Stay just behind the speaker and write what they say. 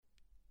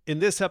In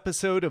this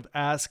episode of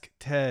Ask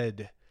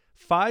Ted,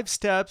 5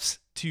 steps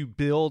to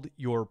build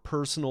your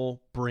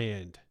personal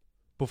brand.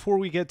 Before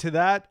we get to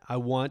that, I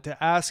want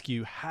to ask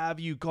you, have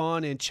you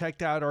gone and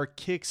checked out our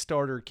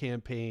Kickstarter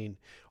campaign,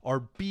 our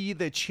Be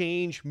the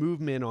Change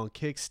movement on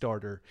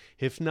Kickstarter?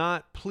 If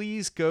not,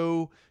 please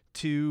go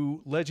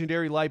to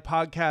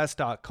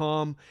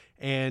legendarylifepodcast.com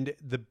and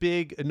the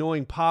big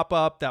annoying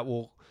pop-up that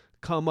will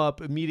come up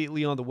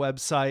immediately on the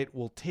website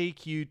will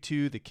take you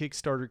to the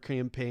Kickstarter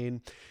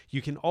campaign. You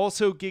can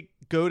also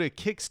go to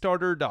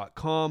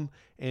kickstarter.com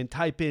and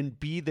type in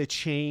Be the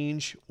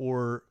Change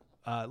or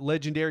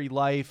Legendary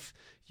Life.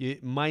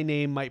 My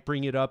name might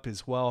bring it up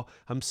as well.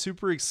 I'm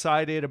super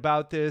excited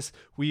about this.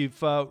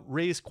 We've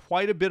raised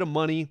quite a bit of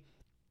money,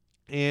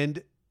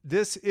 and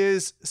this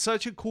is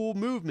such a cool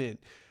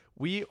movement.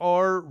 We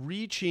are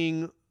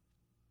reaching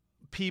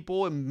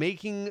people and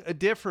making a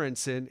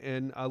difference,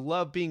 and I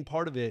love being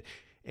part of it.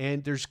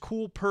 And there's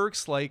cool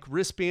perks like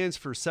wristbands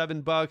for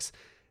 $7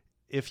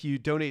 if you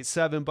donate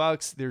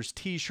 $7. There's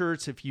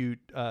t-shirts if you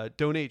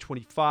donate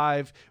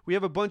 25. We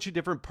have a bunch of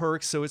different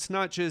perks, so it's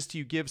not just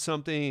you give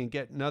something and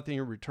get nothing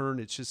in return.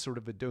 It's just sort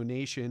of a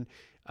donation.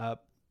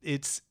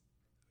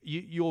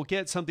 You'll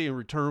get something in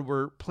return.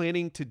 We're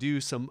planning to do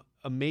some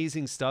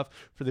amazing stuff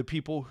for the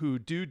people who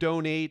do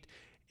donate,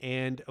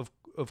 and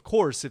of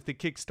course, if the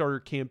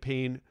Kickstarter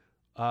campaign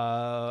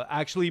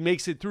actually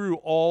makes it through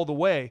all the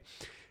way.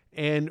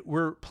 And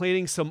we're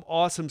planning some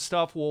awesome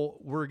stuff.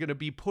 We're going to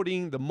be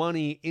putting the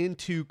money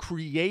into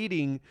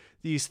creating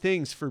these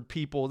things for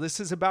people. This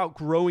is about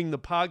growing the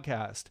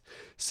podcast.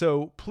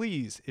 So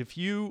please, if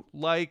you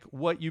like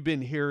what you've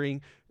been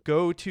hearing,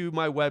 go to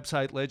my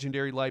website,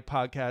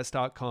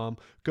 legendarylifepodcast.com.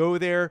 Go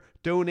there,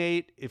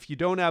 donate. If you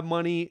don't have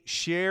money,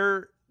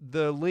 share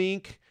the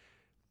link.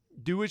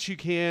 Do what you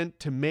can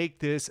to make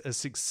this a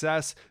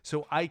success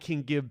so I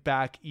can give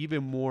back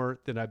even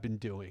more than I've been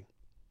doing.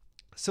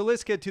 So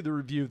let's get to the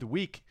review of the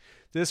week.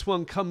 This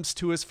one comes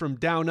to us from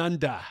Down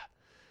Under.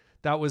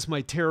 That was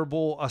my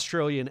terrible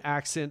Australian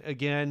accent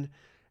again.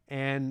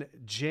 And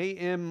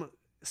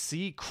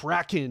JMC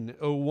Kraken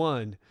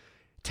 01.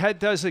 Ted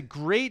does a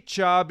great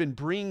job in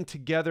bringing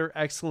together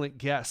excellent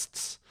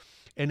guests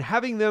and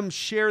having them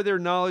share their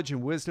knowledge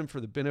and wisdom for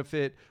the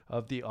benefit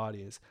of the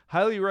audience.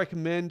 Highly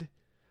recommend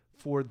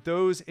for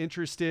those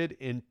interested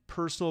in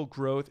personal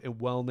growth and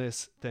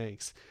wellness.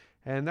 Thanks.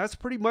 And that's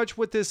pretty much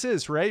what this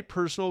is, right?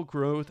 Personal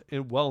growth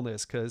and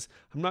wellness, because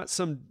I'm not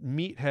some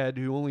meathead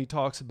who only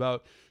talks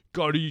about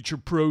got to eat your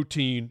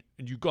protein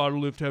and you got to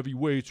lift heavy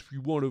weights if you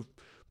want to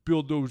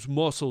build those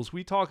muscles.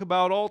 We talk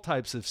about all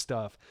types of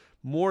stuff.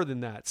 More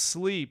than that,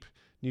 sleep,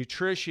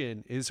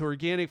 nutrition. Is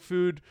organic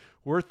food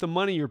worth the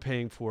money you're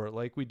paying for it,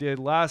 like we did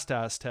last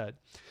Ask Ted?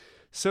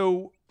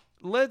 So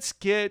let's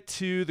get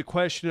to the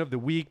question of the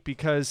week,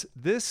 because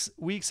this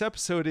week's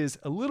episode is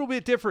a little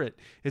bit different.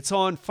 It's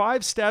on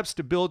 5 steps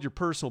to build your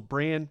personal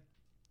brand.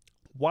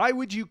 Why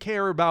would you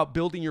care about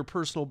building your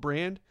personal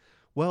brand?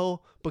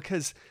 Well,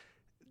 because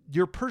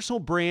your personal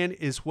brand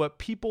is what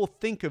people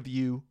think of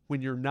you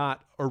when you're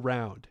not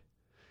around.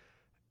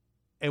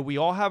 And we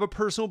all have a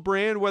personal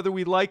brand, whether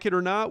we like it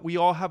or not. We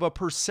all have a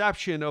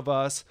perception of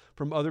us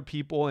from other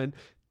people. And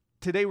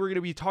today we're going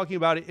to be talking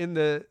about it in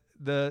the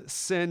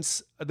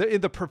sense,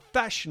 in the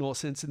professional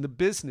sense, in the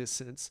business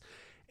sense.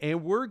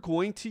 And we're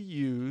going to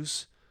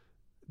use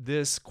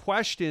this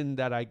question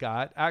that I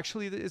got.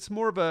 Actually, it's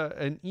more of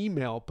an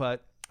email,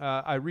 but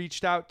I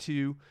reached out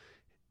to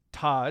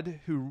Todd,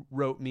 who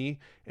wrote me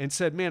and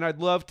said, man,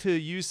 I'd love to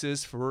use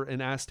this for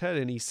an Ask Ted.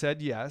 And he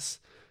said yes.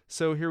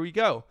 So here we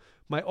go.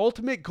 My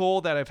ultimate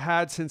goal that I've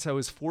had since I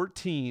was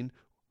 14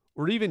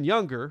 or even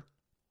younger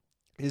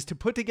is to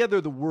put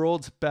together the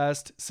world's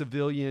best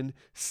civilian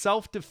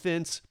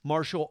self-defense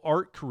martial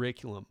art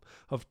curriculum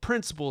of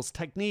principles,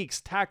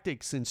 techniques,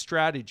 tactics, and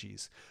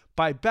strategies.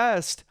 By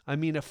best, I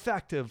mean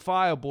effective,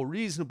 viable,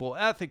 reasonable,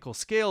 ethical,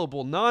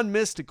 scalable,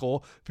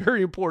 non-mystical,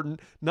 very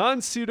important,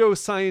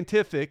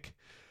 non-pseudo-scientific,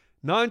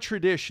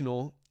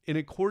 non-traditional, in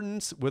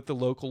accordance with the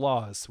local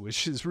laws,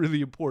 which is really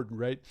important,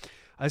 right?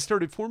 I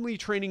started formally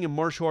training in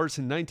martial arts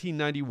in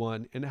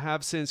 1991 and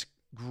have since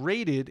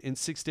graded in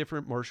 6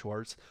 different martial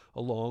arts,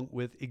 along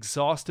with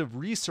exhaustive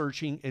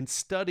researching and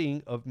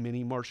studying of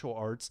many martial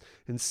arts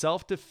and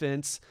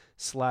self-defense /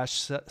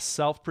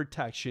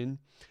 self-protection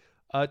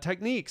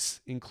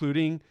techniques,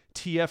 including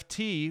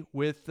TFT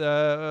with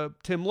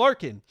Tim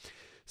Larkin.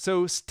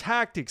 So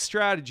tactics,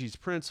 strategies,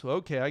 principles.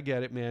 Okay, I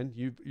get it, man.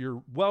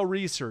 You're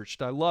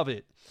well-researched. I love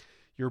it.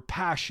 You're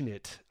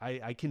passionate.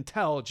 I can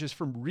tell just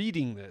from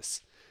reading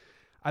this.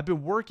 I've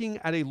been working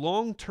at a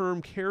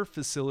long-term care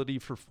facility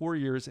for 4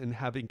 years and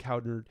have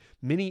encountered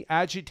many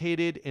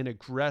agitated and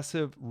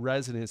aggressive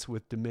residents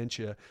with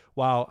dementia.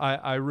 Wow,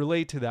 I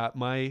relate to that.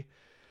 My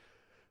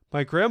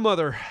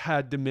grandmother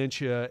had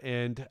dementia,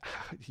 and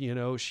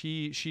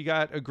she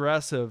got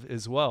aggressive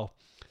as well.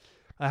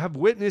 I have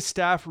witnessed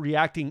staff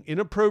reacting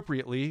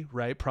inappropriately,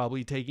 right,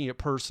 probably taking it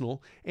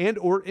personal, and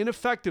or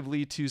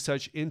ineffectively to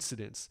such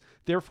incidents.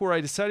 Therefore,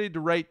 I decided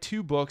to write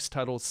 2 books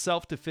titled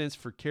Self-Defense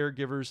for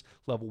Caregivers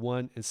Level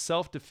 1 and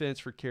Self-Defense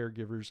for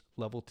Caregivers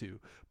Level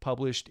 2,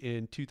 published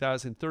in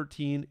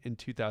 2013 and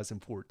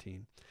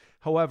 2014.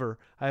 However,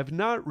 I have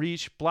not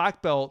reached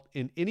black belt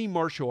in any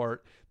martial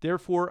art.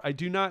 Therefore, I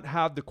do not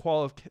have the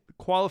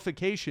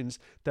qualifications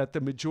that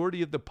the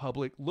majority of the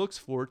public looks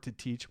for to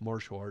teach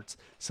martial arts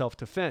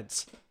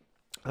self-defense.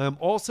 I'm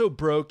also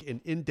broke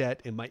and in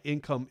debt, and my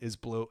income is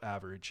below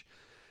average.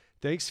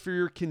 Thanks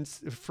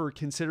for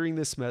considering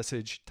this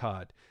message,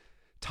 Todd.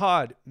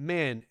 Todd,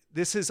 man,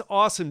 this is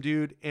awesome,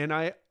 dude. And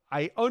I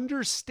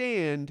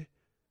understand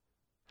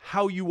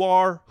how you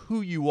are,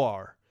 who you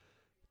are,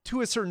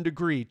 to a certain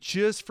degree,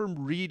 just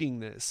from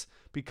reading this,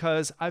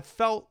 because I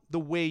felt the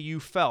way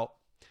you felt.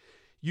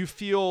 You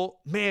feel,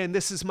 man,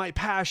 this is my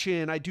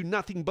passion. I do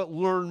nothing but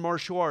learn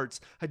martial arts.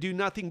 I do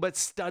nothing but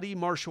study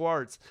martial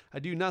arts. I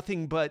do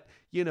nothing but,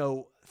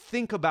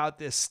 think about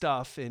this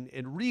stuff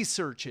and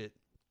research it.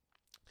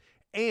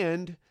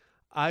 And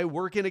I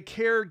work in a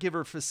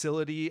caregiver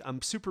facility.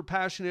 I'm super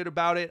passionate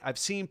about it. I've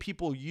seen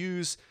people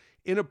use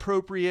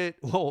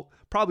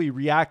probably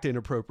react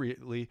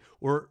inappropriately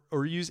or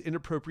use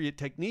inappropriate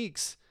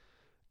techniques.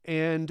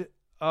 And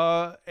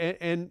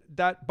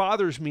that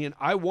bothers me, and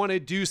I want to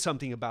do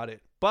something about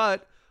it.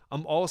 But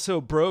I'm also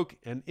broke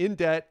and in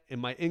debt,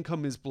 and my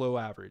income is below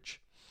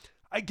average.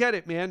 I get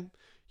it, man.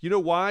 You know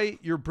why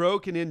you're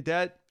broke and in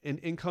debt and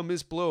income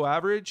is below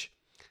average?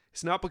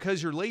 It's not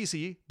because you're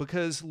lazy,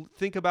 because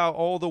think about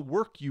all the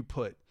work you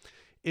put.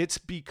 It's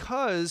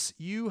because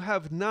you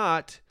have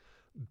not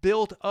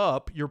built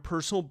up your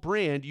personal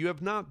brand. You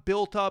have not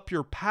built up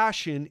your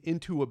passion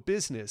into a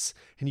business,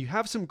 and you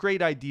have some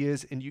great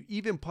ideas, and you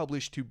even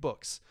published 2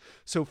 books.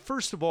 So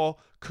first of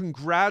all,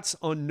 congrats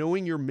on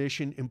knowing your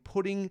mission and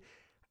putting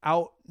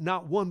out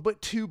not 1,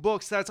 but 2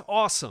 books. That's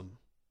awesome.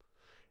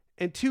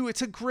 And 2,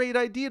 it's a great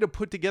idea to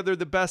put together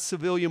the best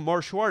civilian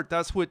martial art.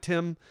 That's what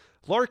Tim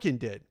Larkin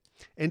did.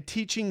 And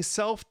teaching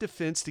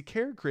self-defense to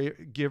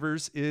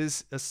caregivers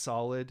is a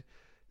solid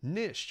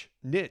niche.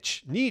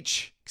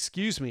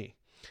 Excuse me.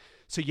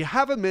 So you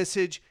have a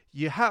message,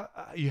 you have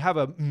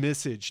a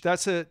message.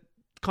 That's a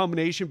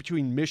combination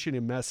between mission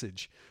and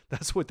message.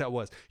 That's what that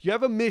was. You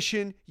have a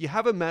mission, you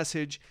have a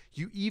message,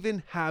 you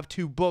even have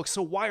 2 books.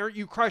 So why aren't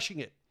you crushing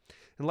it?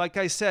 And like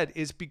I said,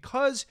 it's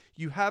because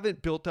you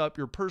haven't built up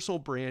your personal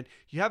brand.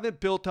 You haven't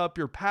built up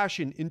your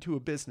passion into a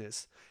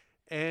business.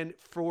 And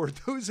for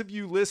those of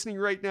you listening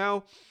right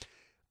now,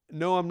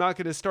 no, I'm not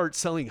going to start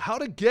selling how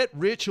to get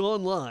rich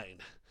online.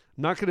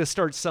 I'm not going to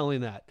start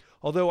selling that.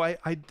 Although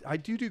I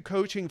do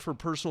coaching for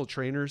personal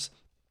trainers,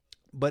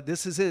 but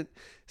this isn't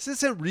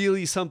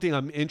really something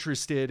I'm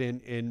interested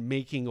in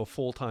making a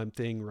full-time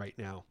thing right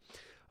now.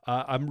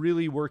 I'm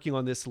really working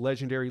on this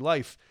Legendary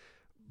Life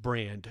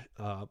brand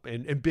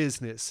and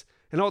business.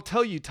 And I'll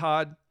tell you,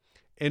 Todd,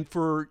 and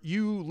for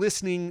you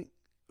listening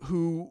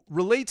who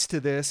relates to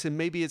this, and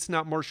maybe it's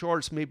not martial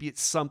arts, maybe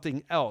it's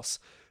something else.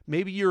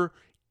 Maybe you're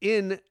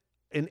in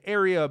an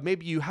area,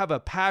 maybe you have a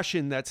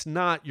passion that's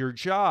not your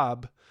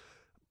job,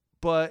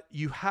 but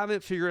you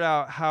haven't figured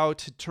out how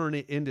to turn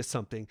it into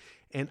something.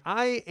 And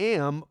I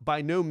am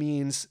by no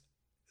means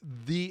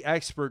the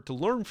expert to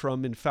learn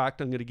from. In fact,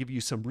 I'm going to give you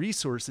some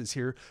resources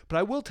here, but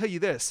I will tell you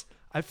this.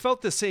 I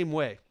felt the same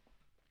way.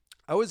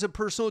 I was a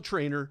personal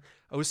trainer.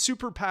 I was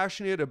super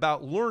passionate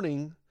about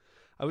learning.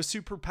 I was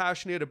super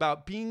passionate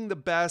about being the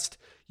best,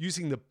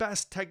 using the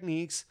best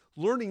techniques,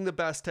 learning the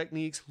best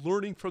techniques,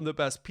 learning from the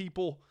best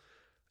people.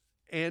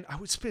 And I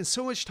would spend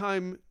so much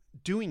time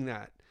doing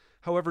that.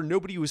 However,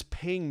 nobody was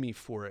paying me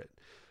for it.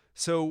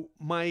 So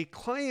my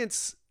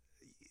clients,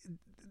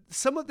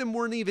 some of them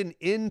weren't even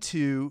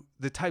into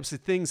the types of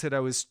things that I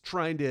was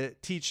trying to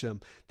teach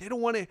them. They don't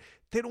want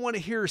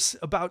to hear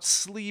about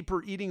sleep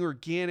or eating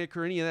organic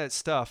or any of that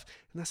stuff.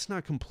 And that's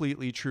not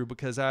completely true,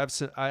 because I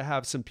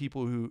have some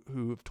people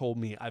who have told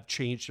me I've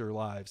changed their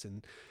lives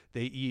and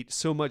they eat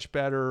so much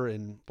better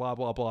and blah,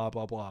 blah, blah,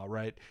 blah, blah,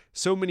 right?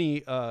 So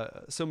many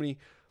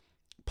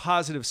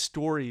positive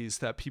stories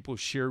that people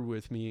shared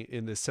with me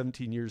in the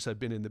 17 years I've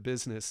been in the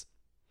business.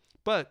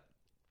 But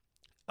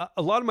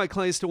a lot of my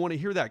clients don't want to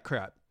hear that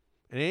crap.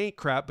 And it ain't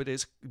crap, but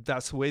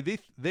that's the way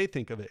they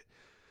think of it.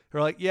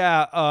 They're like,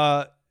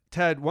 yeah,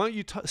 Ted, why don't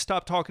you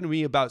stop talking to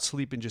me about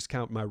sleep and just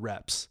count my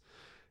reps?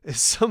 It's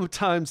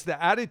sometimes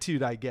the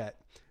attitude I get.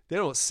 They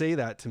don't say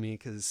that to me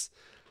because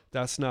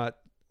that's not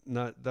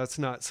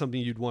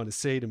something you'd want to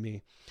say to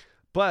me.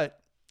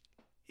 But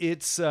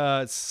it's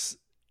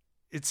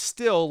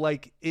still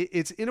like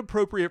it's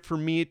inappropriate for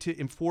me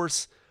to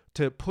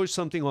push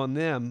something on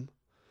them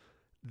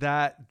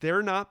that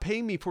they're not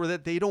paying me for,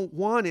 that they don't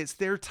want. It's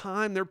their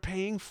time. They're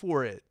paying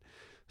for it.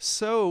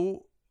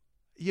 So,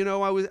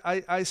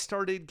 I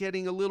started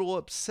getting a little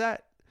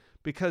upset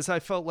because I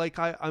felt like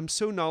I'm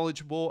so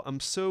knowledgeable.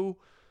 I'm so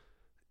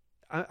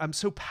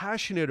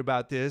passionate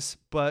about this,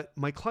 but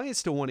my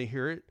clients don't want to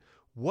hear it.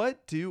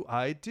 What do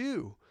I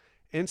do?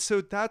 And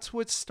so that's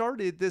what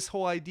started this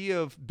whole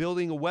idea of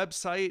building a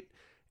website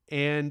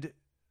and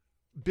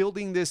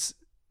building this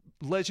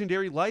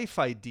legendary life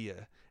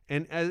idea.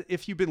 And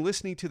if you've been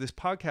listening to this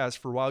podcast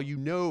for a while, you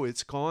know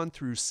it's gone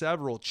through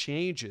several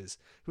changes.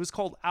 It was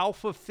called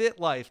Alpha Fit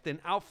Life,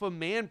 then Alpha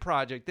Man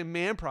Project, then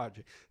Man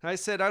Project. And I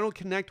said, I don't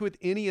connect with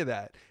any of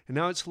that. And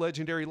now it's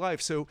Legendary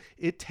Life. So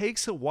it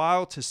takes a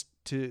while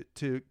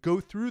to go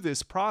through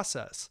this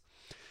process.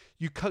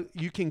 You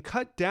can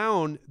cut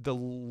down the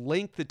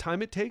length, the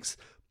time it takes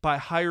by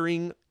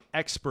hiring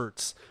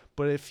experts.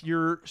 But if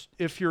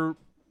you're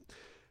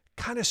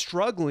kind of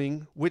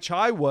struggling, which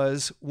I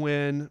was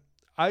when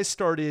I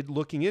started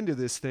looking into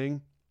this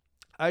thing,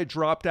 I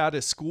dropped out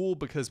of school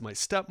because my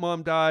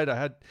stepmom died. I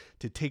had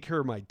to take care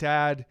of my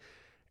dad,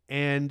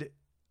 and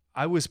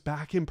I was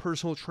back in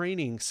personal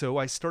training. So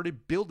I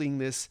started building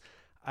this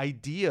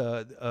idea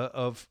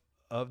of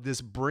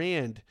this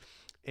brand,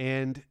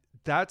 and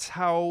that's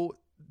how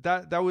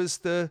that was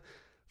the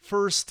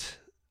first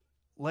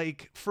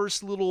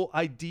little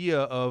idea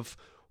of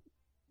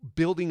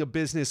building a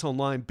business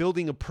online,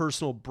 building a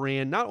personal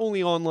brand, not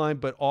only online,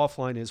 but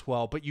offline as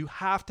well. But you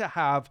have to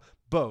have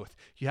both.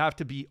 You have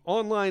to be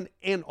online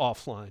and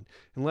offline,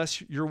 unless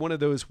you're one of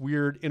those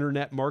weird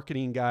internet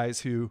marketing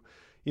guys who,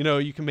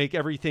 you can make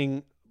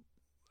everything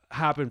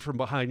happen from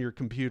behind your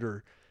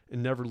computer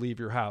and never leave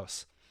your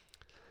house.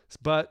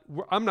 But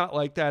I'm not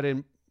like that,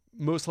 and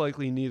most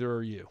likely neither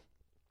are you.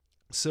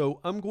 So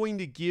I'm going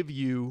to give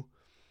you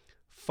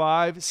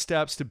 5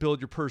 steps to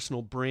build your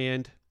personal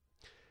brand.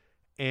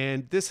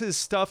 And this is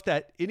stuff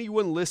that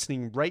anyone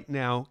listening right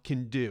now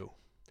can do.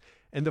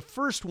 And the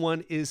first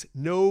one is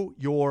know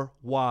your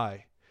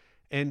why.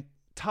 And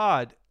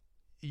Todd,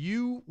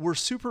 you were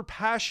super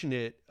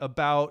passionate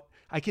about,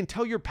 I can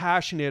tell you're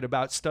passionate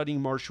about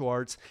studying martial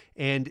arts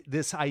and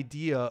this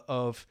idea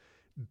of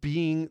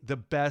being the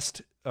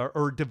best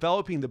or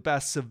developing the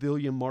best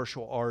civilian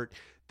martial art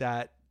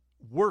that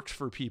works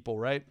for people,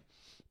 right?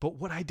 But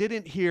what I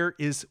didn't hear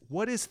is,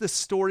 what is the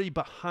story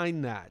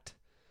behind that?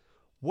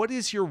 What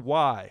is your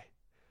why?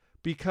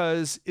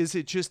 Because is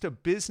it just a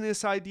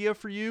business idea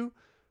for you,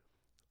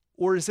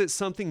 or is it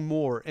something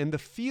more? And the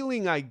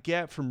feeling I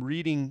get from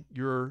reading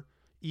your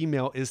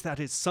email is that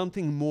it's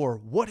something more.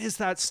 What is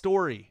that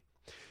story?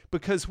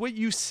 Because what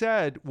you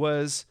said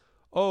was,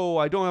 oh,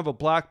 I don't have a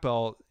black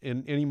belt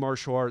in any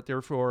martial art,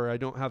 therefore I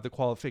don't have the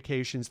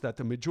qualifications that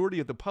the majority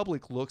of the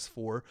public looks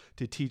for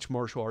to teach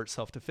martial arts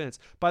self-defense.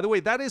 By the way,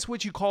 that is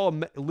what you call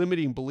a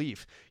limiting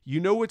belief. You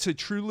know what's a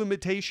true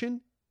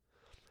limitation?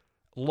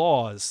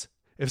 Laws.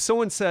 If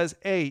someone says,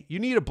 hey, you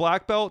need a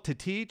black belt to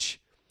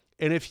teach,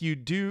 and if you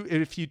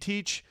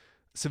teach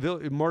civil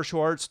martial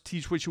arts,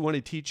 teach what you want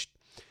to teach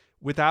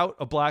without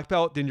a black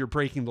belt, then you're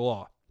breaking the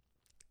law.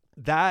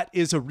 That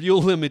is a real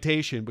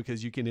limitation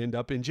because you can end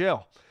up in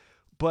jail.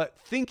 But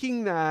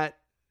thinking that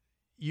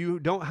you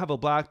don't have a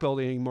black belt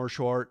in any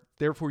martial art,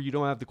 therefore you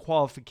don't have the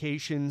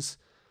qualifications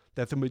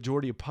that the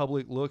majority of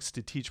public looks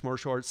to teach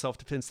martial arts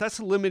self-defense, that's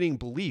a limiting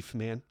belief,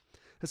 man.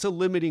 That's a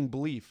limiting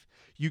belief.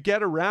 You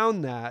get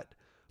around that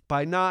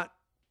by not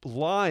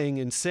lying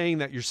and saying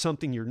that you're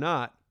something you're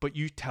not, but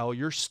you tell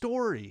your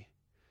story.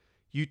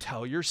 You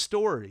tell your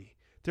story.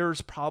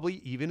 There's probably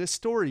even a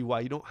story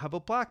why you don't have a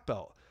black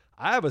belt.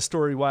 I have a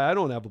story why I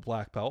don't have a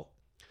black belt.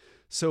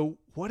 So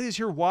what is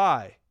your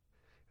why?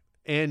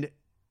 And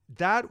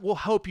that will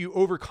help you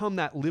overcome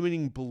that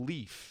limiting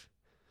belief.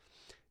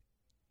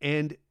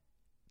 And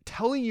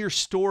telling your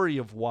story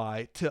of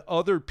why to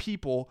other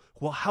people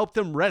will help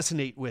them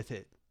resonate with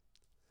it.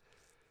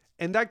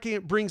 And that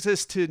brings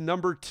us to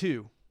number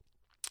 2.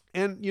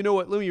 And you know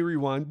what? Let me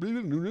rewind.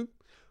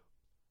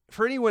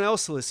 For anyone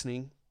else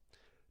listening,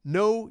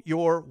 know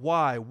your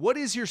why. What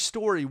is your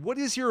story? What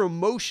is your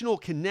emotional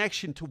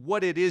connection to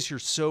what it is you're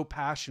so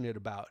passionate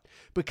about?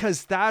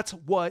 Because that's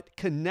what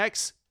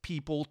connects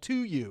people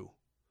to you.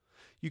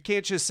 You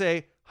can't just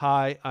say,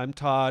 hi, I'm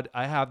Todd.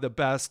 I have the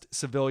best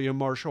civilian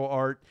martial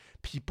art.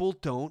 People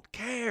don't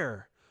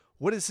care.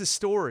 What is the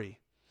story?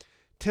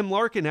 Tim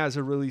Larkin has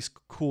a really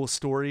cool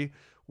story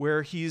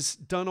where he's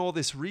done all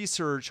this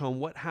research on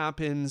what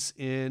happens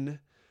in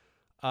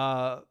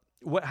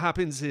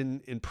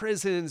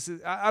prisons.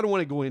 I don't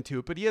want to go into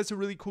it, but he has a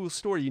really cool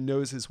story. He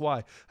knows his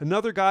why.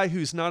 Another guy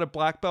who's not a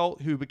black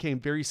belt who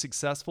became very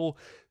successful,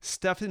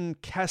 Stephen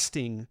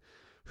Kesting,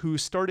 who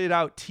started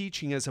out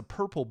teaching as a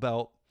purple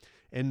belt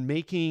and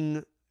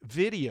making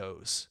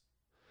videos.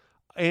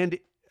 And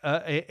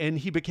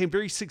he became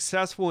very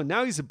successful, and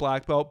now he's a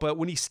black belt, but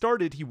when he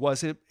started, he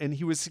wasn't, and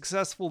he was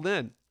successful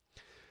then.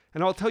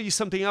 And I'll tell you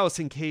something else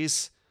in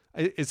case,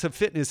 it's a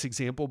fitness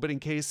example, but in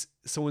case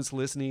someone's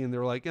listening and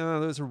they're like, oh,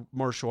 those are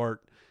martial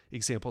art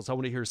examples, I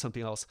want to hear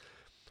something else.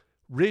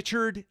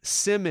 Richard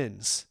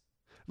Simmons.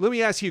 Let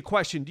me ask you a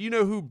question. Do you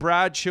know who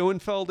Brad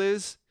Schoenfeld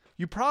is?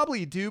 You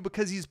probably do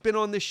because he's been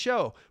on this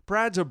show.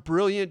 Brad's a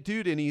brilliant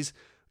dude, and he's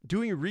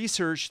doing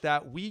research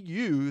that we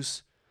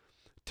use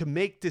to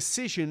make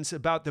decisions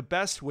about the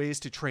best ways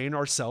to train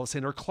ourselves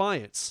and our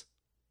clients.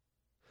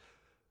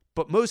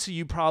 But most of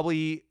you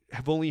probably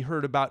have only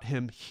heard about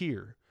him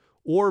here,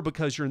 or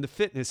because you're in the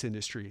fitness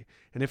industry.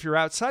 And if you're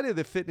outside of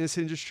the fitness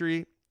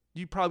industry,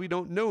 you probably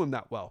don't know him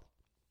that well.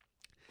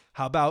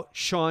 How about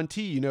Shaun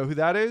T? You know who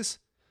that is?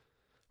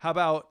 How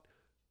about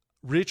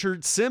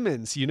Richard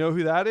Simmons? You know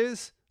who that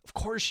is? Of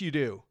course you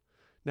do.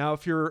 Now,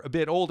 if you're a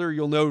bit older,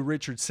 you'll know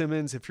Richard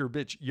Simmons. If you're a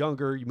bit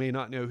younger, you may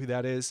not know who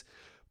that is.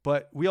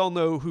 But we all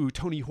know who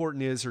Tony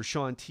Horton is or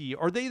Shaun T.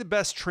 Are they the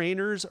best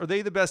trainers? Are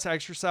they the best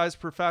exercise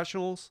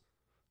professionals?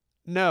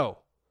 No.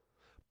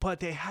 But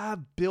they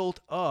have built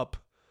up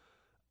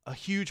a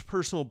huge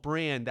personal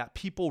brand that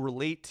people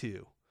relate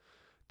to,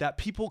 that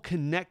people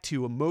connect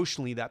to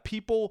emotionally, that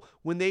people,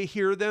 when they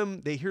hear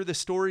them, they hear the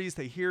stories,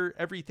 they hear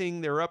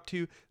everything they're up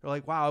to, they're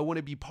like, wow, I want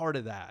to be part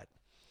of that.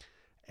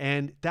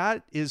 And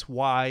that is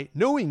why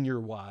knowing your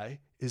why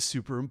is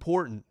super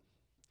important.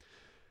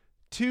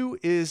 2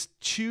 is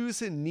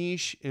choose a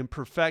niche and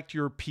perfect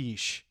your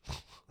piche.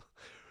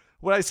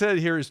 What I said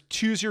here is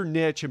choose your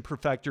niche and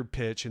perfect your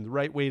pitch. And the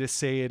right way to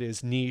say it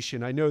is niche.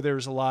 And I know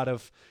there's a lot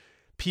of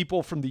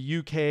people from the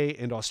UK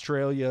and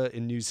Australia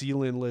and New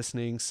Zealand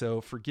listening. So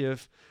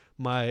forgive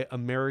my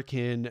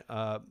American,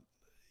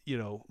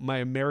 my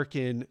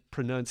American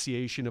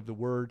pronunciation of the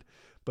word,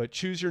 but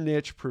choose your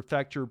niche,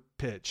 perfect your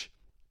pitch.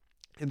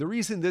 And the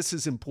reason this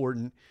is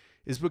important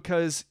is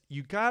because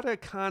you got to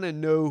kind of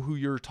know who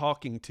you're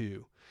talking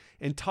to.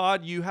 And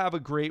Todd, you have a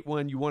great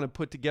one. You want to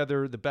put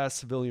together the best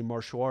civilian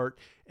martial art,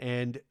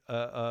 and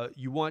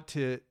you want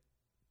to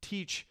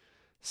teach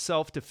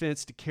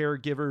self-defense to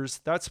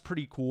caregivers. That's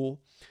pretty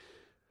cool.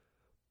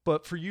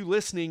 But for you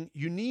listening,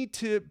 you need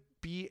to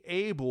be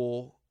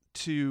able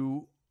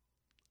to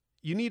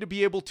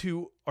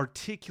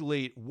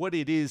articulate what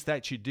it is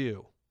that you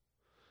do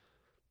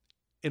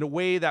in a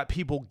way that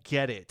people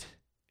get it.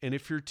 And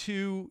if you're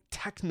too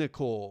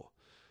technical,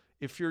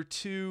 if you're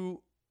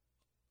too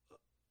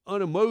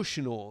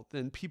unemotional,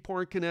 then people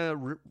aren't going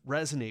to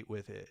resonate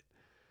with it.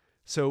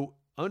 So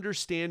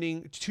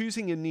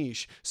choosing a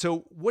niche.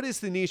 So what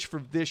is the niche for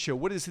this show?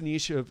 What is the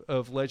niche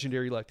of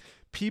Legendary Life?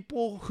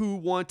 People who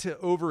want to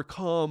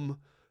overcome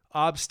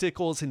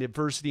obstacles and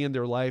adversity in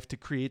their life to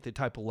create the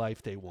type of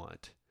life they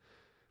want.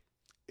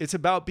 It's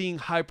about being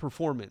high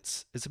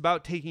performance. It's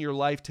about taking your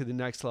life to the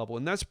next level.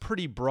 And that's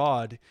pretty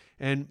broad.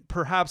 And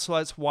perhaps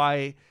that's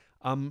why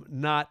I'm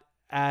not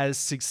as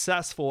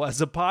successful as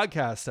a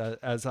podcast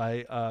as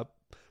I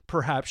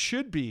perhaps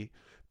should be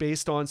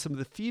based on some of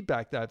the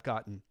feedback that I've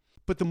gotten.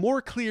 But the more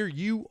clear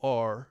you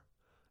are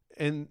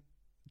and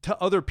to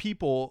other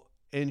people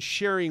and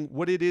sharing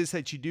what it is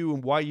that you do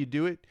and why you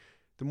do it,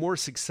 the more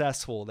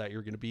successful that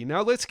you're going to be.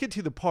 Now let's get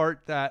to the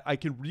part that I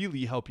can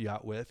really help you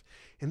out with,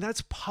 and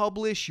that's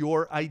publish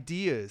your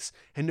ideas.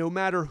 And no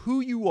matter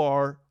who you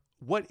are,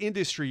 what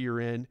industry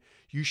you're in,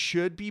 you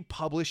should be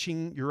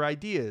publishing your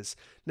ideas.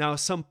 Now,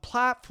 some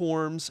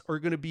platforms are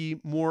going to be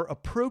more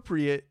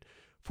appropriate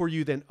for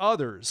you than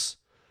others.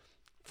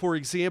 For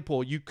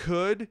example, you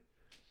could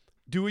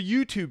do a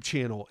YouTube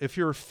channel. If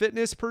you're a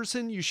fitness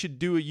person, you should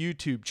do a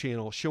YouTube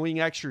channel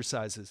showing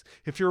exercises.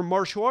 If you're a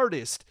martial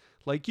artist,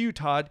 like you,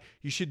 Todd,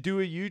 you should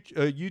do a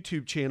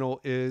YouTube channel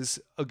is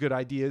a good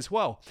idea as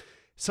well.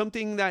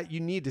 Something that you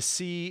need to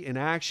see in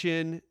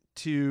action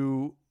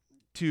to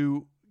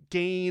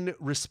gain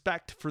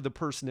respect for the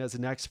person as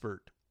an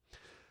expert.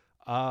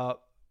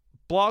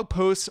 Blog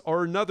posts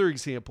are another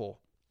example.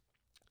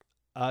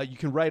 You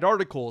can write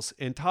articles.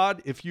 And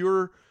Todd, if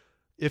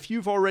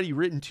you've already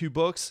written 2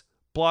 books,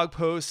 blog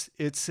posts,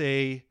 it's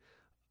a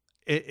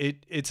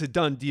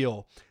done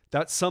deal.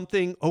 That's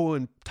something. Oh,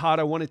 and Todd,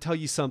 I want to tell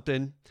you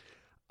something.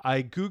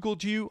 I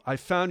Googled you, I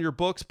found your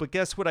books, but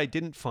guess what I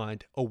didn't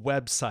find? A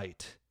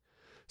website.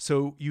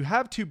 So you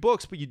have 2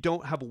 books, but you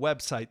don't have a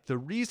website. The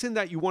reason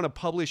that you want to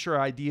publish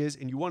your ideas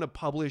and you want to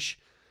publish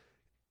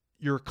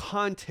your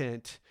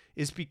content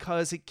is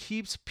because it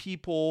keeps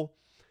people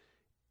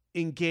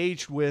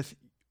engaged with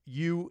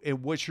you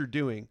and what you're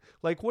doing.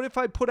 Like, what if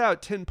I put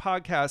out 10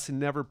 podcasts and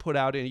never put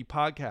out any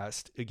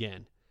podcast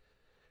again?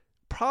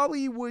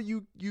 Probably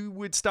you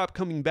would stop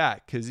coming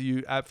back, because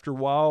after a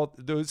while,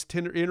 those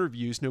 10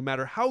 interviews, no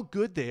matter how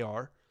good they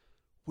are,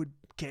 would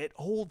get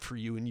old for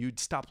you and you'd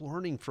stop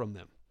learning from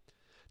them.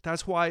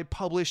 That's why I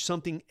publish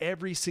something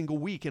every single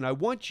week. And I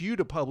want you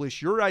to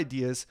publish your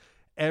ideas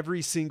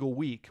every single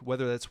week,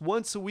 whether that's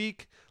once a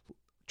week,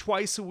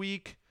 twice a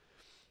week.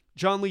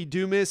 John Lee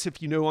Dumas,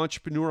 if you know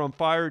Entrepreneur on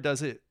Fire,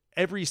 does it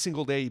every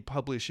single day. He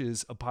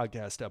publishes a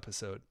podcast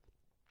episode.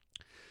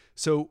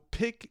 So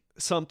pick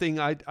something.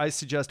 I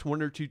suggest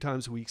 1 or 2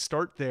 times a week.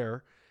 Start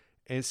there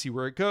and see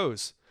where it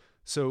goes.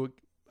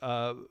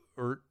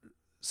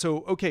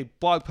 Okay,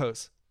 blog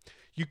posts.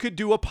 You could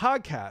do a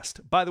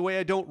podcast. By the way,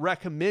 I don't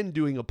recommend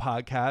doing a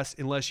podcast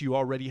unless you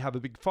already have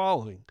a big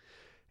following.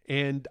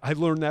 And I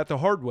learned that the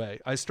hard way.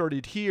 I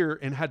started here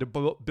and had to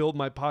build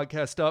my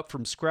podcast up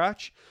from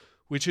scratch,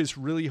 which is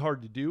really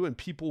hard to do. And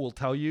people will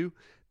tell you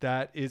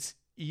that it's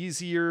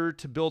easier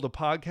to build a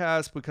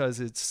podcast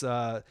because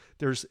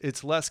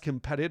it's less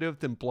competitive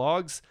than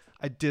blogs.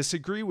 I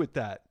disagree with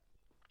that.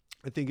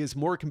 I think it's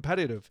more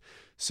competitive.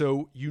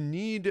 So you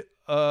need,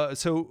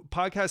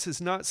 podcast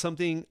is not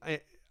something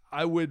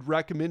I would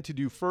recommend to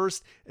do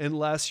first,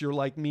 unless you're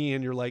like me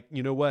and you're like,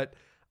 you know what,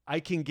 I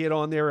can get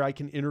on there, I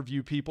can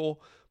interview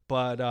people,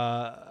 but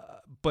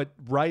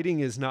writing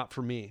is not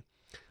for me.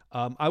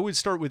 I would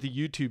start with a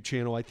YouTube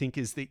channel. I think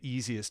is the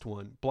easiest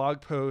one.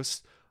 Blog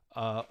posts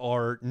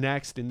are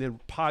next, and then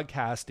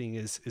podcasting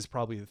is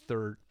probably the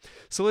third.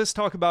 So let's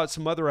talk about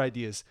some other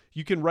ideas.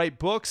 You can write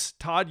books.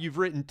 Todd, you've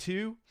written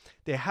 2.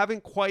 They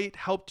haven't quite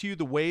helped you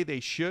the way they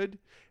should,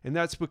 and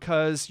that's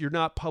because you're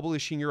not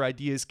publishing your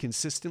ideas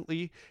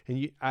consistently.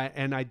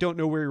 And I don't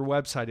know where your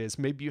website is.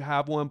 Maybe you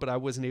have one, but I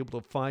wasn't able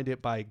to find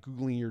it by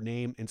Googling your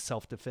name in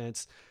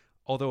self-defense.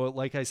 Although,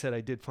 like I said,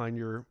 I did find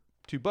your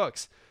 2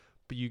 books,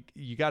 but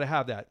you got to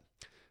have that.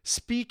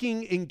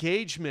 Speaking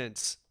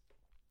engagements.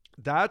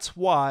 That's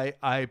why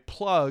I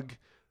plug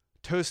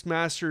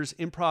Toastmasters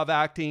improv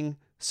acting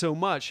so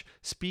much.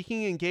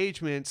 Speaking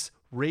engagements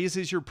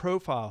raises your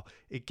profile.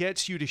 It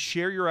gets you to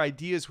share your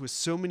ideas with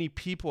so many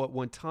people at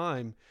one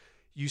time.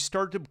 You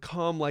start to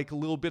become like a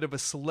little bit of a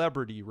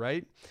celebrity,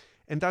 right?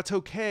 And that's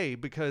okay,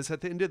 because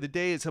at the end of the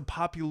day, it's a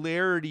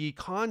popularity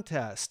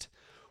contest.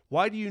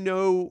 Why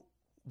do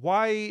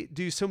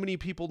so many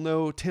people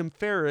know Tim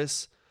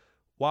Ferriss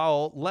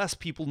while less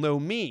people know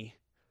me?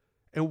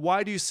 And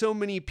why do so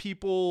many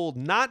people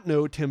not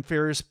know Tim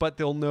Ferriss, but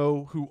they'll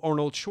know who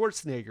Arnold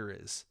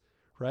Schwarzenegger is,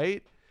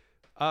 right?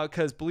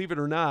 Because believe it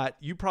or not,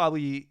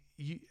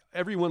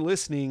 everyone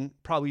listening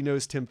probably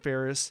knows Tim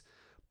Ferriss,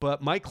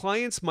 but my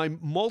clients, my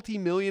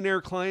multi-millionaire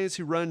clients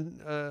who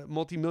run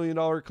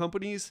multi-million-dollar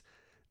companies,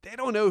 they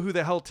don't know who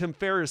the hell Tim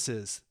Ferriss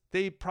is.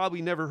 They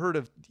probably never heard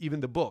of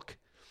even the book.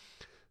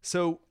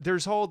 So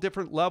there's all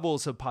different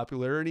levels of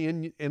popularity.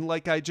 And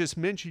like I just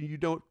mentioned, you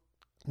don't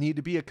need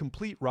to be a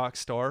complete rock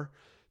star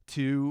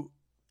to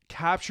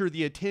capture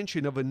the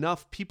attention of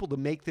enough people to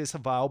make this a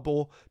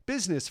viable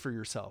business for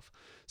yourself.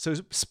 So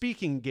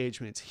speaking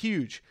engagements,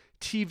 huge.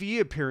 TV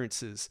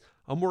appearances.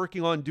 I'm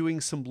working on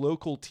doing some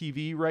local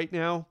TV right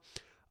now.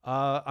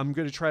 I'm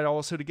going to try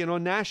also to get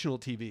on national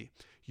TV.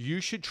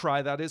 You should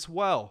try that as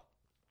well.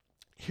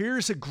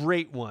 Here's a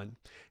great one.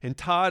 And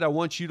Todd, I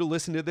want you to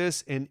listen to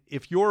this. And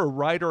if you're a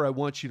writer, I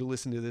want you to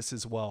listen to this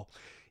as well.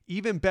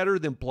 Even better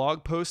than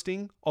blog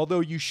posting, although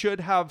you should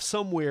have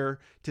somewhere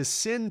to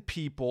send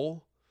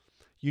people,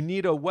 you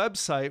need a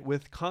website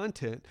with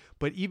content.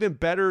 But even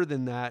better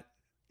than that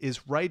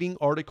is writing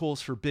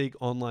articles for big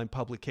online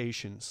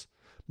publications.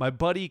 My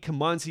buddy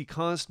Kamanzi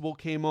Constable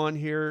came on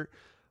here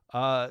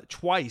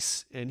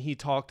twice, and he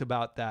talked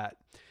about that.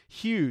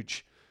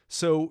 Huge.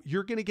 So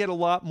you're going to get a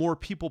lot more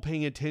people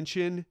paying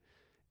attention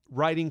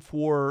writing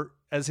for,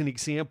 as an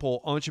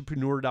example,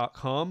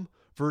 entrepreneur.com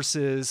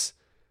versus,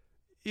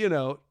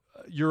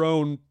 your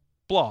own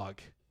blog,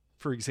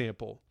 for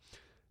example.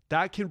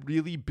 That can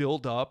really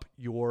build up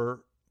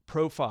your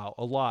profile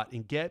a lot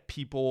and get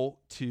people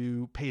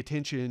to pay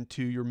attention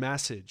to your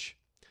message.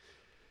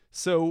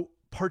 So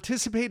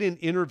participate in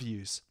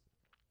interviews.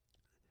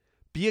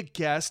 Be a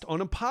guest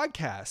on a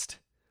podcast.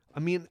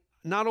 I mean,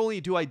 not only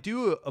do I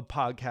do a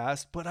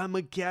podcast, but I'm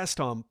a guest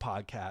on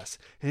podcasts.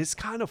 And it's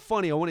kind of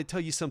funny. I want to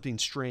tell you something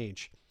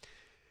strange.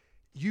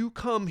 You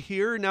come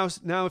here now,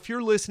 if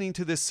you're listening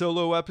to this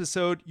solo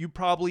episode, you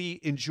probably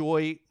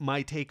enjoy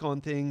my take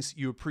on things.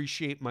 You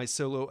appreciate my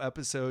solo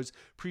episodes,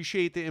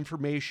 appreciate the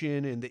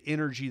information and the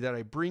energy that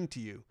I bring to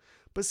you.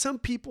 But some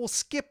people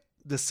skip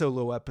the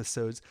solo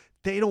episodes.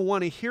 They don't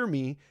want to hear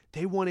me.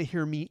 They want to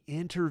hear me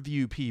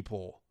interview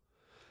people.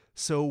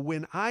 So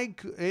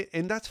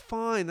and that's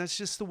fine. That's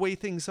just the way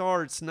things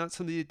are. It's not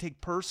something to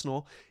take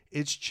personal.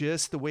 It's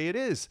just the way it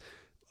is.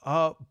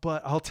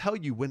 But I'll tell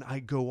you, when I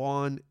go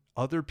on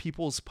other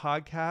people's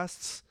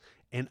podcasts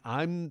and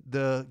I'm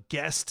the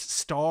guest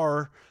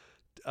star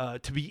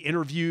to be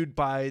interviewed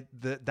by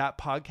that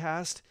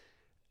podcast,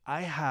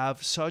 I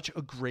have such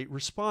a great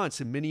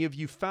response. And many of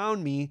you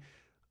found me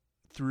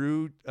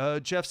through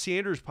Jeff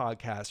Sanders'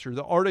 podcast or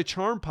the Art of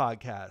Charm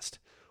podcast,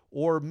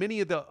 or many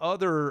of the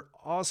other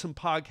awesome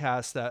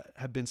podcasts that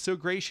have been so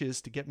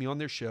gracious to get me on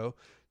their show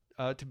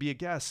to be a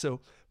guest. So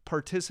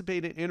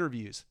participate in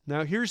interviews.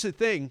 Now, here's the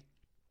thing.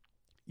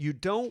 You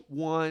don't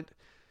want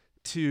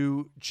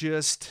to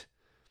just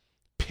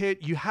pitch.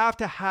 You have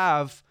to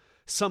have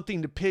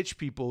something to pitch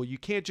people. You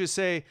can't just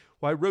say,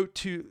 well, I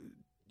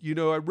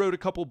wrote a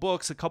couple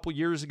books a couple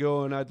years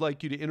ago and I'd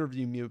like you to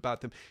interview me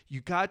about them.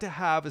 You got to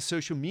have a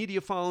social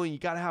media following. You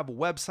got to have a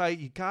website.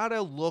 You got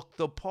to look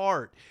the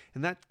part.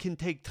 And that can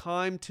take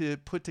time to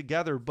put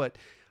together, but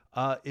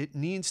it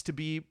needs to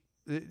be,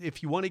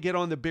 if you want to get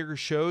on the bigger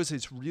shows,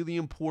 it's really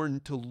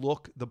important to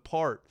look the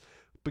part,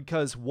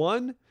 because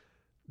 1,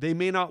 they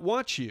may not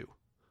want you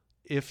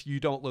if you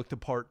don't look the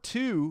part.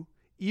 2,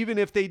 even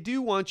if they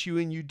do want you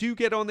and you do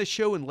get on the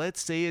show, and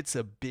let's say it's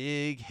a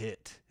big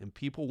hit and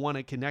people want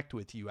to connect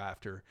with you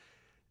after,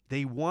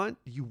 you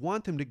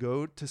want them to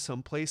go to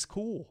someplace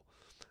cool.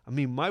 I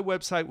mean, my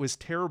website was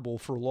terrible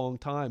for a long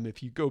time.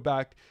 If you go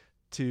back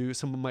to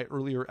some of my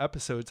earlier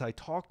episodes, I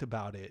talked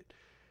about it.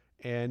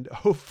 And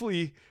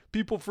hopefully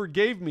people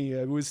forgave me.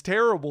 It was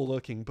terrible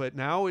looking, but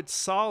now it's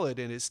solid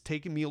and it's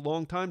taken me a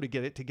long time to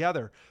get it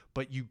together.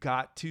 But you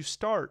got to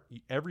start.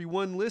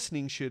 Everyone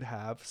listening should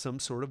have some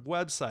sort of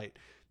website.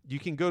 You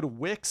can go to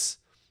Wix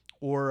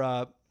or,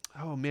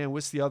 oh man,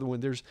 what's the other one?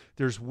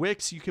 There's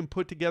Wix. You can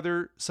put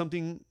together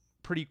something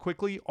pretty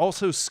quickly.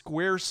 Also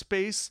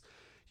Squarespace.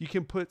 You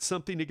can put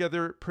something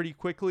together pretty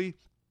quickly.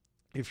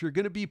 If you're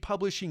going to be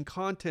publishing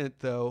content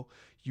though,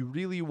 you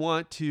really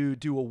want to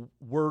do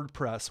a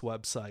WordPress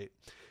website.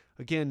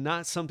 Again,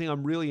 not something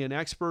I'm really an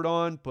expert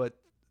on, but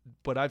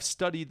I've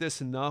studied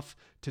this enough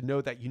to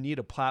know that you need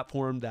a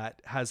platform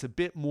that has a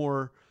bit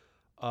more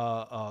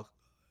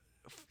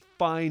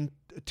fine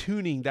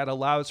tuning, that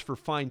allows for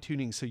fine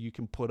tuning, so you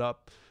can put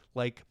up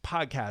like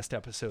podcast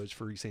episodes,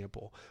 for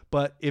example.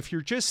 But if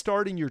you're just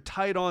starting, you're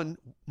tight on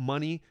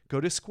money,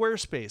 go to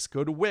Squarespace,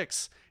 go to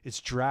Wix. It's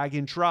drag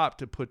and drop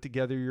to put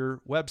together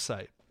your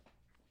website.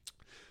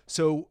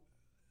 So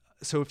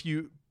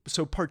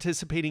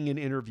participating in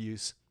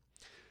interviews,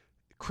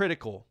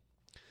 critical.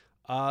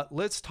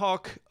 Let's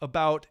talk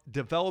about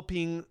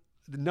developing.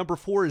 Number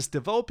 4 is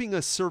developing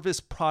a service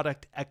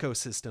product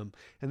ecosystem.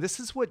 And this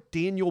is what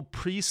Daniel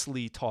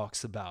Priestley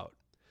talks about.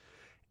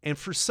 And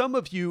for some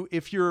of you,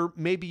 if you're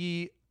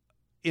maybe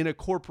in a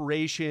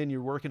corporation, you're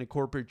working a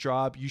corporate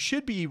job, you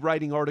should be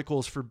writing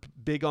articles for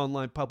big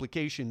online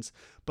publications,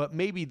 but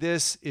maybe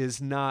this is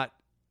not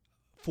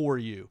for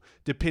you,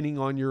 depending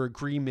on your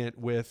agreement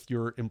with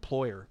your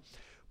employer.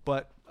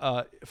 But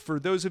for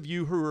those of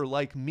you who are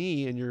like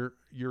me and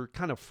you're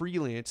kind of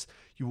freelance,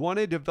 you want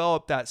to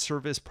develop that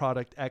service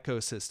product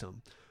ecosystem.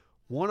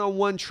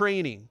 One-on-one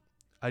training.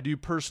 I do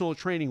personal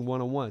training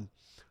one-on-one.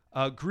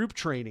 Group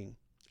training.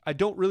 I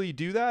don't really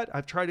do that.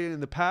 I've tried it in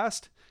the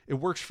past. It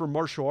works for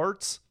martial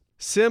arts.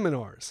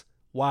 Seminars.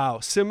 Wow,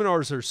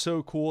 seminars are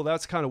so cool.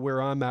 That's kind of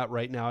where I'm at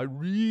right now. I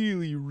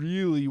really,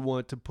 really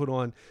want to put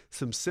on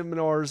some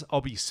seminars. I'll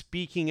be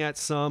speaking at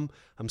some.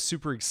 I'm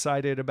super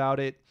excited about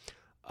it.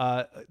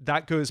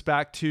 That goes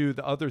back to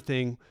the other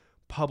thing,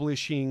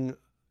 publishing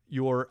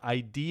your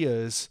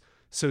ideas.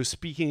 So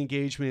speaking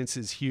engagements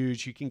is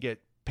huge. You can get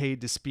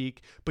paid to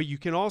speak, but you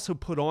can also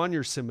put on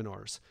your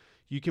seminars.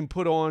 You can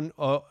put on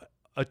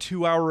a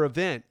 2-hour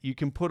event. You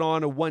can put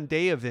on a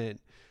 1-day event.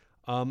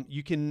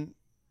 You can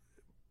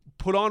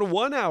put on a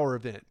 1-hour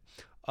event.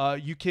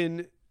 You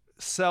can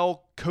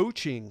sell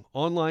coaching,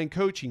 online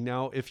coaching.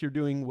 Now, if you're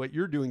doing what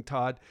you're doing,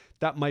 Todd,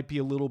 that might be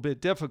a little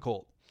bit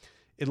difficult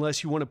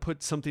unless you want to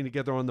put something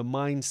together on the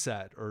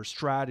mindset or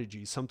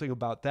strategy, something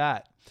about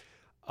that,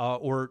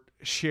 or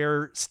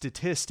share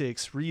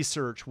statistics,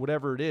 research,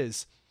 whatever it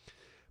is.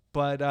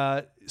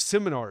 But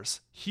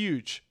seminars,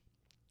 huge.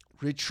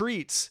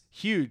 Retreats,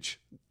 huge.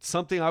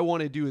 Something I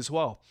want to do as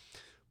well.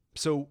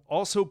 So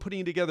also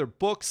putting together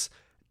books.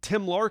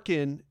 Tim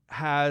Larkin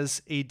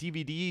has a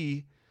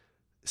DVD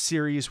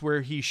series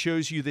where he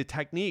shows you the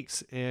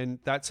techniques, and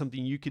that's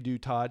something you could do,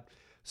 Todd.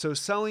 So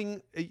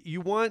selling,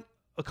 you want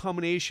a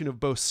combination of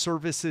both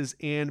services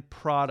and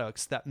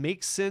products that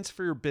make sense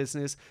for your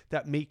business,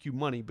 that make you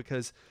money,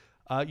 because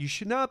you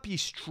should not be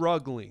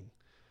struggling.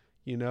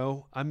 You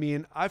know, I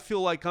mean, I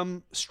feel like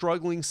I'm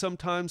struggling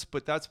sometimes,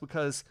 but that's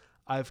because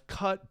I've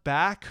cut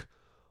back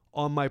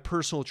on my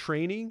personal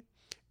training,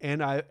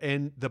 and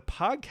the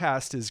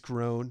podcast has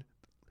grown,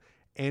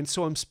 and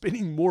so I'm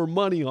spending more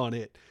money on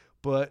it.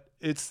 But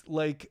it's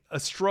like a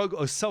struggle,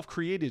 a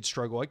self-created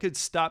struggle. I could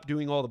stop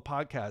doing all the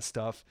podcast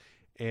stuff,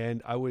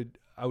 and I would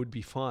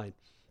be fine.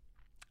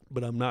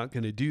 But I'm not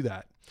going to do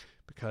that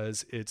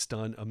because it's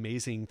done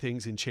amazing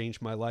things and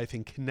changed my life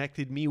and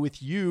connected me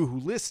with you who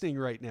listening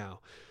right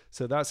now.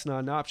 So that's not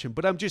an option.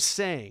 But I'm just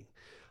saying,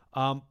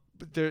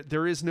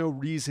 there is no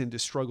reason to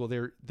struggle.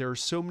 There are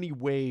so many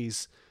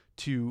ways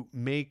to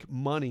make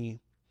money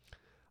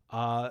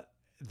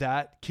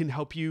that can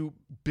help you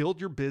build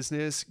your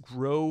business,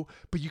 grow,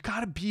 but you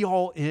got to be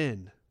all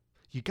in.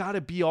 You got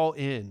to be all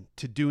in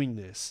to doing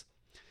this.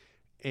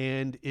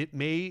 And it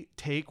may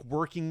take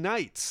working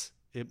nights.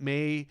 It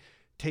may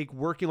take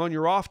working on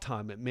your off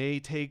time. It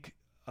may take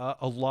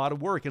a lot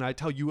of work. And I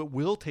tell you, it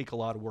will take a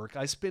lot of work.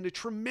 I spend a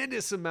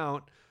tremendous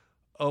amount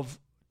of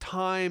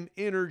time,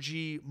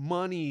 energy,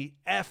 money,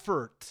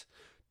 effort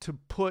to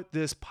put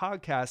this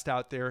podcast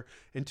out there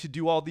and to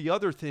do all the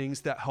other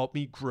things that help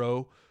me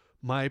grow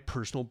my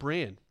personal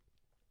brand.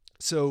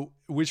 So,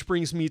 which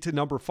brings me to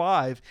number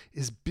 5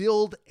 is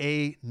build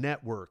a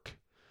network.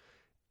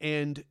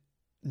 And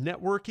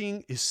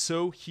networking is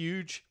so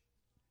huge.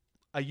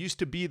 I used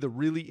to be the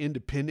really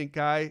independent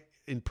guy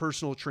in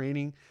personal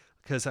training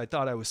because I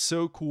thought I was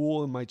so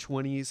cool in my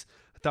 20s.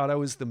 I thought I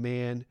was the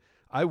man.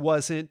 I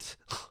wasn't.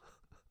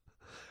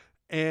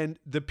 And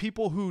the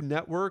people who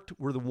networked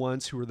were the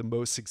ones who were the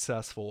most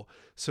successful.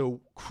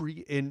 So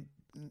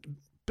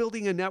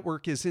building a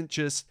network isn't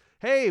just,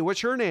 hey,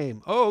 what's your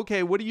name? Oh,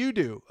 okay. What do you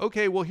do?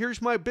 Okay, well,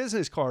 here's my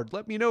business card.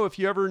 Let me know if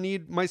you ever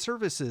need my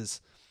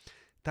services.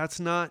 That's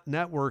not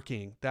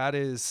networking. That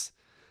is,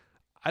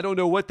 I don't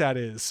know what that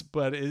is,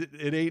 but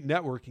it ain't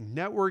networking.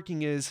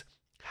 Networking is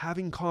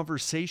having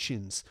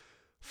conversations,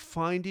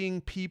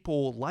 finding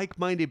people,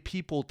 like-minded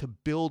people to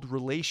build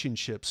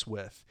relationships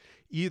with,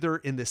 either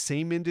in the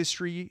same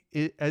industry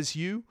as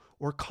you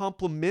or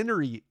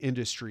complementary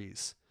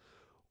industries.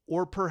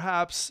 Or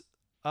perhaps,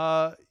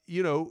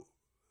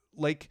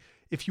 like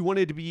if you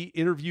wanted to be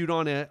interviewed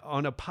on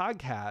a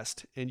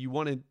podcast and you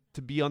wanted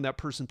to be on that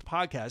person's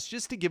podcast,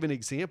 just to give an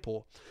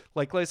example,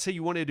 like let's say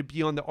you wanted to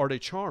be on The Art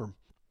of Charm,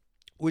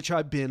 which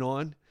I've been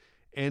on,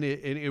 and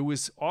it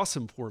was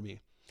awesome for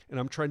me. And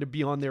I'm trying to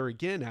be on there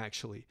again,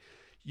 actually.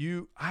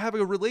 I have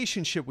a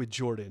relationship with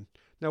Jordan.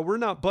 Now, we're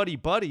not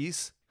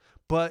buddies,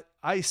 but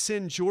I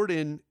send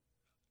Jordan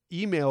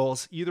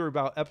emails either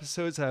about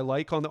episodes that I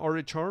like on The Art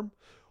of Charm,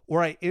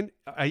 or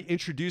I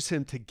introduce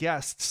him to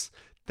guests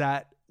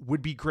that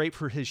would be great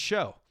for his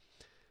show.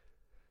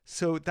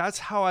 So that's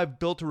how I've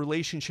built a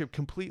relationship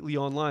completely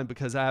online,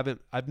 because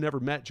I've never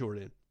met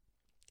Jordan.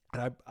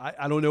 And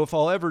I don't know if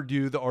I'll ever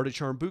do the Art of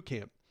Charm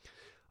bootcamp.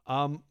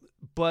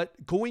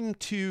 But going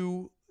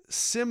to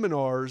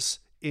seminars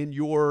in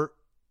your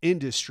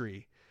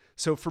industry.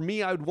 So for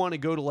me, I would want to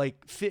go to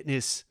like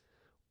fitness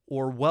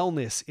or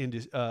wellness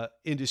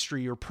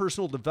industry or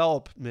personal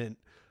development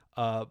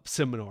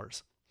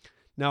seminars.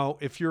 Now,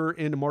 if you're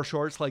into martial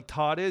arts like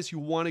Todd is, you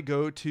want to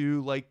go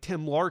to like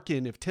Tim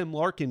Larkin, if Tim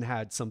Larkin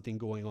had something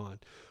going on,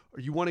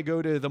 or you want to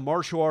go to the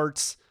Martial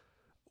Arts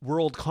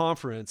World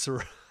Conference,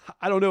 or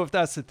I don't know if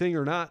that's the thing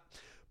or not,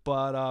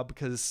 but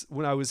because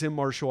when I was in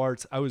martial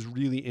arts, I was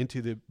really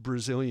into the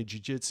Brazilian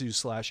Jiu-Jitsu /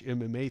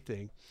 MMA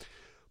thing.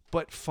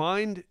 But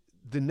find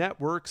the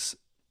networks,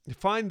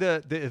 find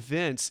the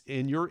events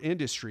in your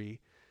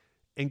industry,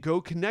 and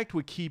go connect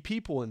with key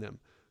people in them.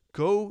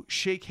 Go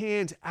shake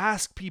hands,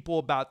 ask people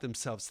about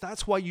themselves.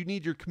 That's why you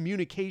need your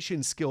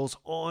communication skills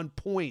on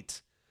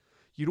point.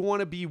 You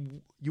want to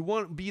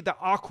be the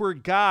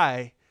awkward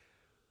guy,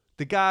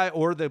 the guy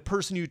or the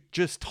person who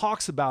just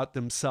talks about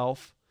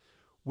themselves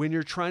when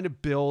you're trying to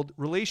build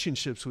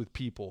relationships with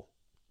people.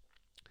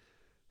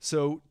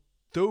 So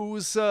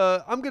those,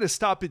 I'm going to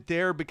stop it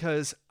there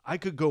because I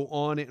could go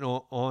on and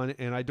on,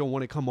 and I don't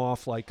want to come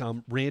off like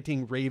I'm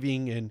ranting,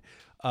 raving, and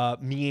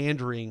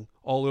meandering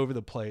all over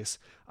the place.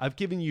 I've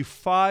given you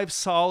 5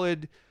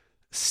 solid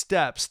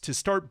steps to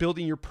start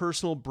building your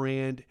personal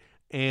brand,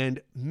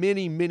 and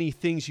many, many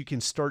things you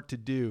can start to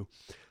do.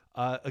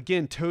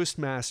 Again,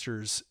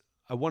 Toastmasters,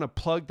 I want to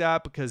plug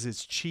that because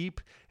it's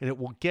cheap and it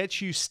will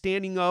get you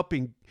standing up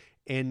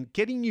and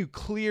getting you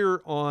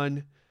clear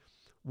on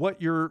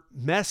what your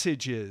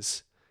message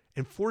is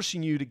and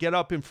forcing you to get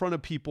up in front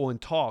of people and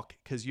talk,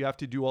 because you have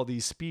to do all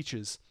these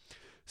speeches.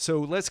 So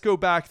let's go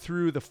back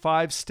through the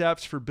 5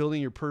 steps for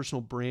building your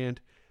personal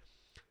brand.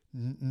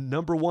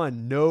 Number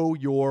 1, know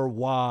your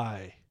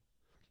why.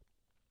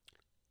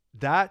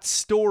 That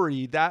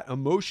story, that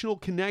emotional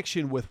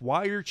connection with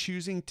why you're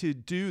choosing to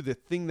do the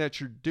thing that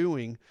you're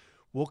doing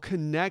will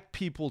connect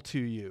people to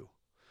you.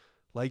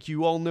 Like,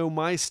 you all know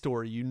my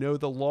story. You know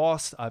the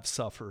loss I've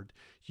suffered.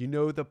 You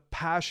know the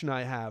passion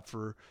I have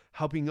for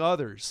helping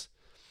others.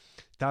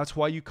 That's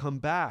why you come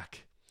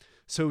back.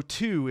 So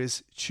 2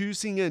 is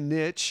choosing a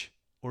niche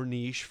or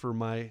niche for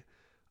my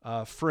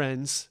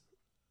friends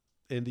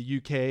in the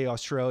UK,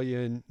 Australia,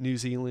 and New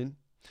Zealand,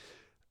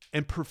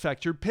 and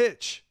perfect your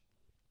pitch.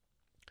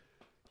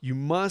 You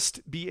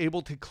must be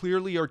able to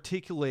clearly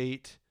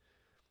articulate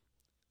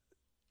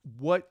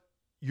what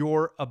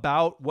you're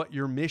about, what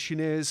your mission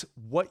is,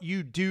 what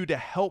you do to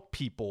help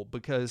people,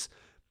 because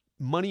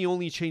money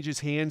only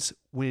changes hands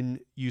when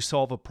you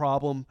solve a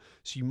problem.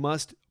 So you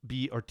must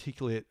be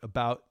articulate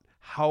about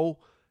how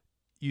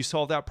you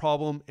solve that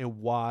problem and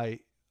why,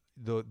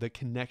 the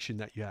connection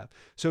that you have.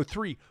 So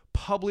 3,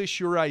 publish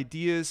your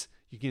ideas.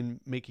 You can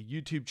make a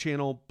YouTube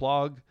channel,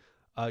 blog.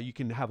 You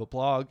can have a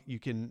blog. You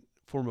can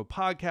form a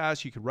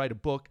podcast. You can write a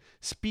book,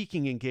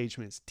 speaking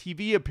engagements,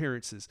 TV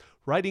appearances,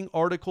 writing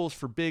articles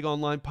for big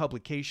online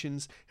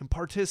publications, and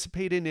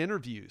participate in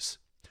interviews.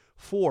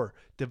 4,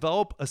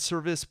 develop a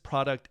service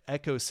product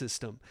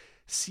ecosystem.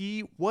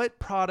 See what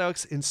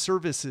products and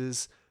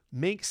services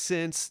make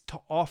sense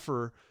to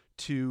offer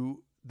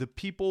to the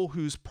people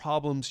whose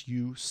problems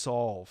you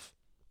solve.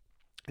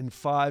 And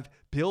 5,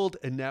 build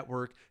a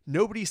network.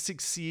 Nobody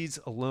succeeds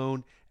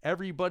alone.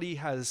 Everybody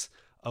has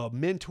a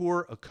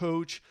mentor, a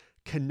coach,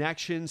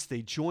 connections.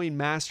 They join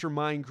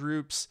mastermind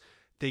groups.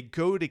 They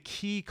go to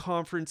key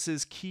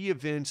conferences, key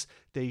events.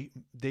 They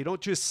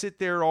don't just sit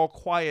there all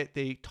quiet.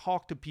 They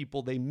talk to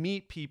people. They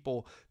meet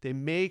people. They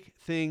make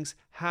things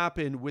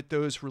happen with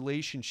those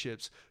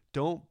relationships.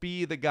 Don't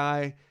be the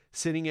guy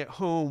sitting at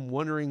home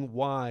wondering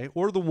why,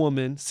 or the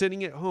woman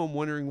sitting at home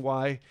wondering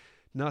why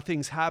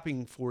nothing's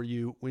happening for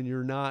you when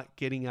you're not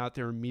getting out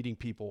there and meeting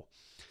people.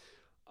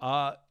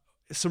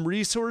 Some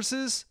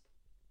resources.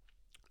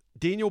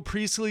 Daniel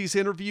Priestley's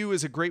interview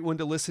is a great one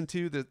to listen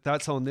to.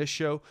 That's on this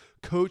show.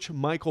 Coach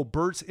Michael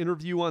Burt's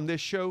interview on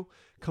this show.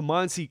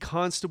 Kamanzi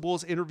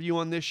Constable's interview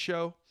on this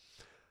show.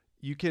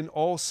 You can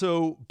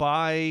also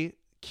buy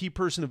Key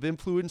Person of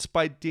Influence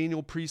by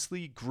Daniel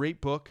Priestley.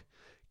 Great book.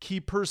 Key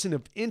Person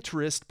of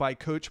Interest by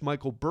Coach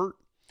Michael Burt.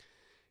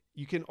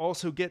 You can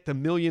also get The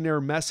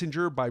Millionaire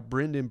Messenger by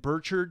Brendan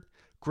Burchard.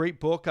 Great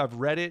book. I've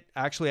read it.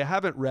 Actually, I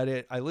haven't read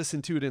it. I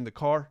listened to it in the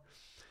car.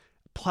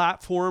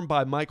 Platform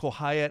by Michael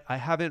Hyatt. I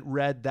haven't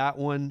read that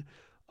one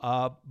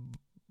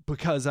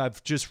because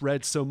I've just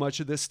read so much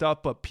of this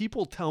stuff, but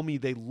people tell me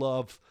they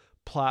love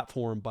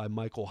Platform by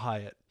Michael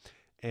Hyatt.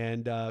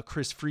 And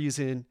Chris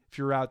Friesen, if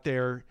you're out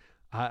there,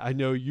 I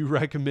know you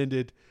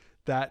recommended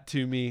that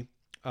to me.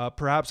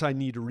 Perhaps I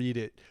need to read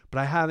it, but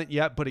I haven't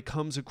yet, but it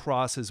comes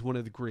across as one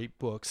of the great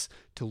books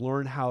to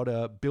learn how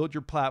to build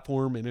your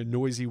platform in a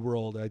noisy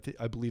world,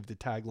 I believe the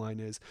tagline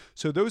is.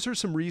 So those are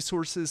some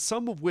resources,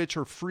 some of which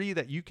are free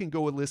that you can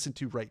go and listen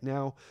to right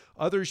now.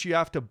 Others you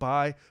have to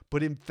buy,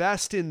 but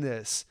invest in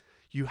this.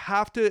 You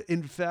have to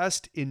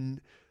invest in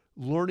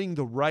learning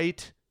the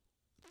right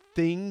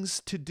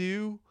things to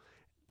do.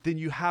 Then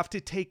you have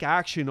to take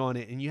action on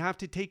it, and you have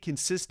to take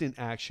consistent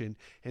action.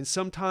 And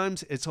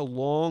sometimes it's a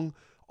long,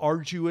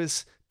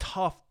 arduous,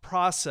 tough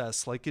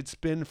process like it's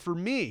been for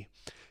me.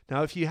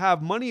 Now, if you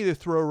have money to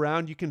throw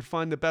around, you can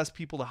find the best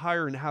people to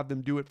hire and have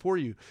them do it for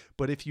you.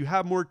 But if you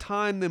have more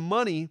time than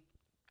money,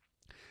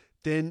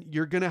 then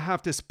you're going to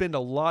have to spend a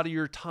lot of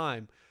your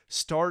time.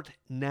 Start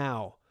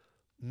now.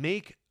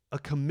 Make a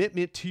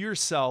commitment to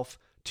yourself,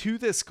 to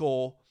this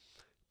goal,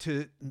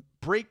 to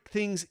break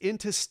things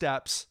into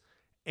steps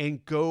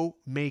and go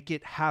make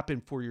it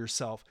happen for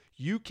yourself.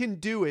 You can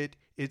do it.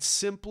 It's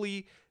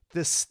simply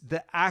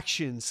the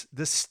actions,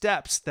 the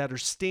steps that are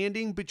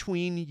standing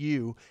between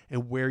you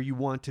and where you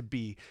want to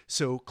be.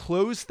 So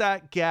close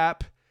that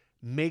gap,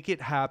 make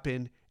it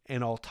happen,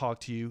 and I'll talk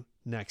to you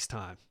next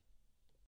time.